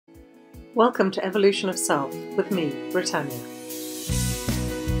Welcome to Evolution of Self with me, Britannia.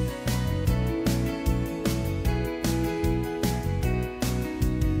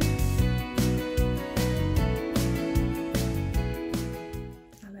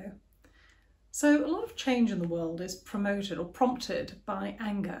 Hello. So a lot of change in the world is promoted or prompted by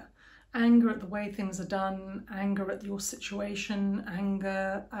anger. Anger at the way things are done, anger at your situation,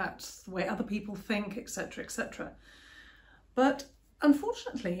 anger at the way other people think, etc., etc. But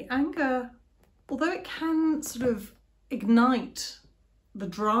unfortunately, anger, although it can sort of ignite the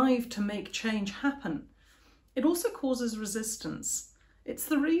drive to make change happen, it also causes resistance. It's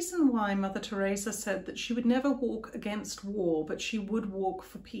the reason why Mother Teresa said that she would never walk against war, but she would walk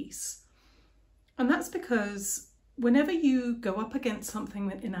for peace. And that's because whenever you go up against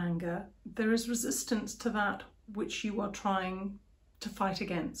something in anger, there is resistance to that which you are trying to fight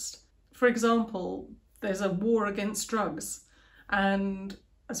against. For example, there's a war against drugs, and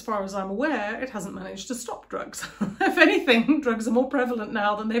as far as I'm aware, it hasn't managed to stop drugs. If anything, drugs are more prevalent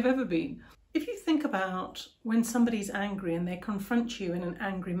now than they've ever been. If you think about when somebody's angry and they confront you in an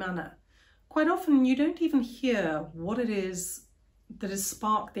angry manner, quite often you don't even hear what it is that has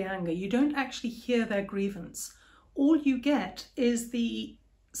sparked the anger. You don't actually hear their grievance. All you get is the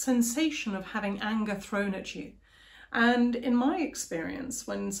sensation of having anger thrown at you. And in my experience,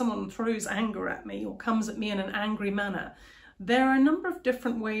 when someone throws anger at me or comes at me in an angry manner, there are a number of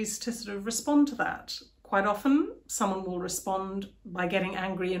different ways to sort of respond to that. Quite often, someone will respond by getting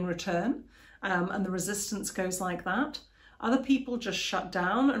angry in return, and the resistance goes like that. Other people just shut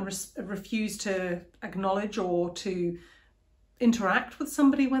down and refuse to acknowledge or to interact with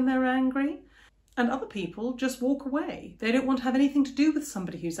somebody when they're angry. And other people just walk away. They don't want to have anything to do with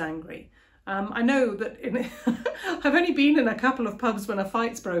somebody who's angry. I know that I've only been in a couple of pubs when a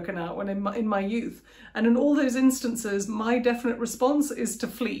fight's broken out when in my youth, and in all those instances my definite response is to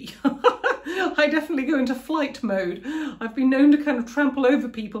flee. I definitely go into flight mode. I've been known to kind of trample over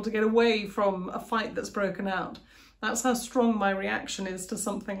people to get away from a fight that's broken out. That's how strong my reaction is to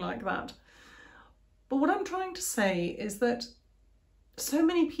something like that. But what I'm trying to say is that so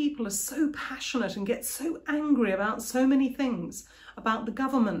many people are so passionate and get so angry about so many things, about the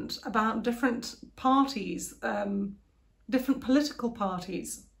government, about different parties, different political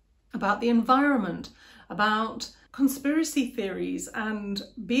parties, about the environment, about conspiracy theories and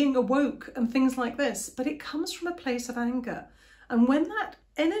being awoke and things like this. But it comes from a place of anger. And when that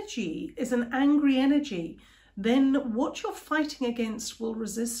energy is an angry energy, then what you're fighting against will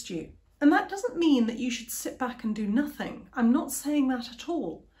resist you. And that doesn't mean that you should sit back and do nothing. I'm not saying that at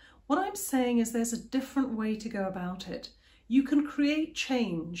all. What I'm saying is there's a different way to go about it. You can create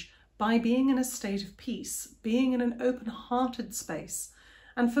change by being in a state of peace, being in an open-hearted space.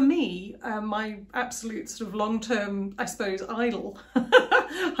 And for me, my absolute sort of long-term, I suppose, idol,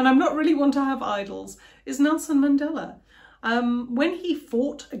 and I'm not really one to have idols, is Nelson Mandela. When he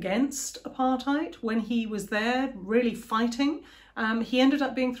fought against apartheid, when he was there really fighting, he ended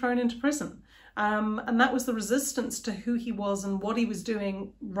up being thrown into prison. And that was the resistance to who he was and what he was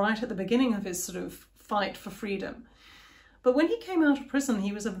doing right at the beginning of his sort of fight for freedom. But when he came out of prison,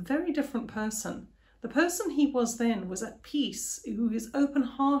 he was a very different person. The person he was then was at peace, who is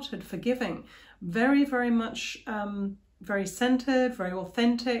open-hearted, forgiving, very, very much very centered, very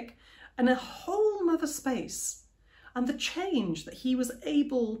authentic, and a whole nother space. And the change that he was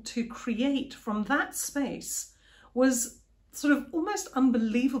able to create from that space was sort of almost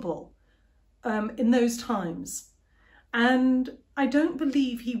unbelievable in those times. And I don't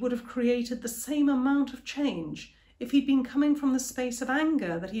believe he would have created the same amount of change if he'd been coming from the space of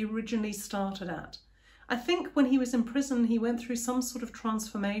anger that he originally started at. I think when he was in prison, he went through some sort of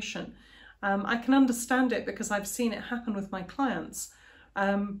transformation. I can understand it because I've seen it happen with my clients.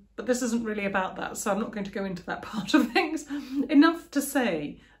 But this isn't really about that, so I'm not going to go into that part of things. Enough to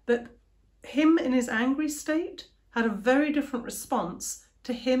say that him in his angry state had a very different response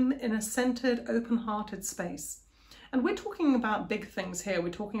to him in a centered, open-hearted space. And we're talking about big things here. We're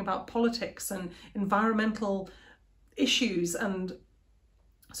talking about politics and environmental issues and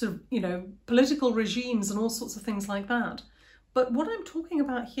sort of, political regimes and all sorts of things like that. But what I'm talking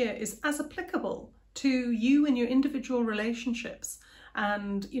about here is as applicable to you and your individual relationships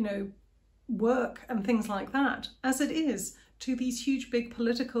and, work and things like that, as it is to these huge, big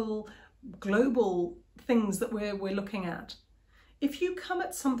political, global things that we're looking at. If you come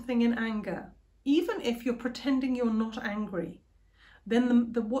at something in anger, even if you're pretending you're not angry,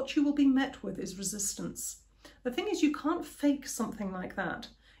 then what you will be met with is resistance. The thing is, you can't fake something like that.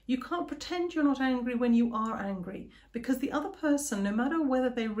 You can't pretend you're not angry when you are angry, because the other person, no matter whether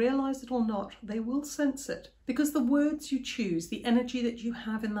they realise it or not, they will sense it. Because the words you choose, the energy that you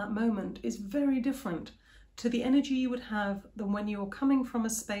have in that moment is very different to the energy you would have than when you're coming from a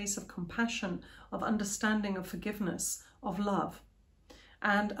space of compassion, of understanding, of forgiveness, of love.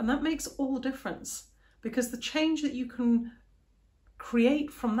 And that makes all the difference, because the change that you can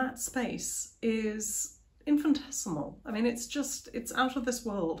create from that space is infinitesimal. I mean, it's out of this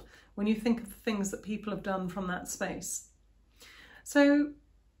world when you think of the things that people have done from that space. So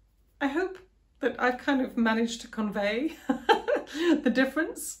I hope that I've kind of managed to convey the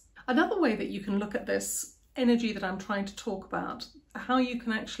difference. Another way that you can look at this energy that I'm trying to talk about, how you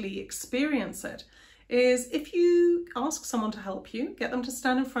can actually experience it, is if you ask someone to help you, get them to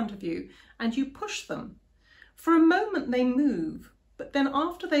stand in front of you, and you push them. For a moment they move, but then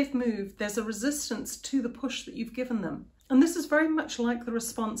after they've moved, there's a resistance to the push that you've given them. And this is very much like the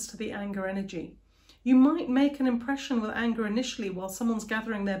response to the anger energy. You might make an impression with anger initially while someone's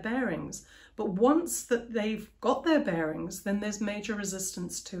gathering their bearings, but once that they've got their bearings, then there's major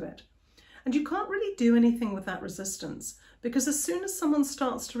resistance to it. And you can't really do anything with that resistance, because as soon as someone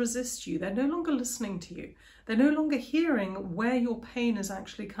starts to resist you, they're no longer listening to you. They're no longer hearing where your pain is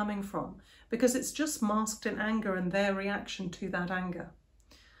actually coming from, because it's just masked in anger and their reaction to that anger.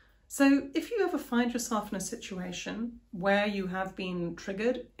 So if you ever find yourself in a situation where you have been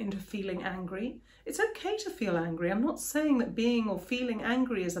triggered into feeling angry, it's okay to feel angry. I'm not saying that being or feeling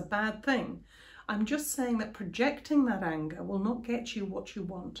angry is a bad thing. I'm just saying that projecting that anger will not get you what you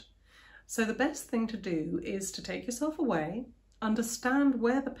want. So the best thing to do is to take yourself away, understand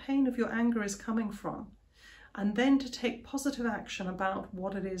where the pain of your anger is coming from, and then to take positive action about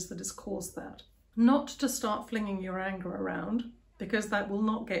what it is that has caused that. Not to start flinging your anger around, because that will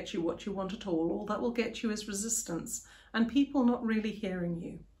not get you what you want at all. All that will get you is resistance and people not really hearing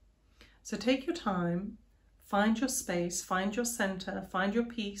you. So take your time, find your space, find your center, find your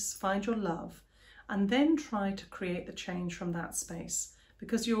peace, find your love, and then try to create the change from that space,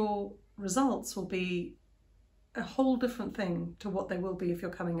 because your results will be a whole different thing to what they will be if you're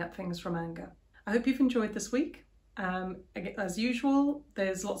coming at things from anger. I hope you've enjoyed this week. As usual,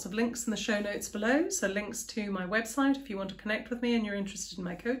 there's lots of links in the show notes below, so links to my website if you want to connect with me and you're interested in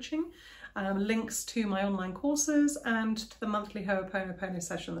my coaching, links to my online courses, and to the monthly Ho'oponopono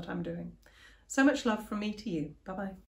session that I'm doing. So much love from me to you. Bye-bye.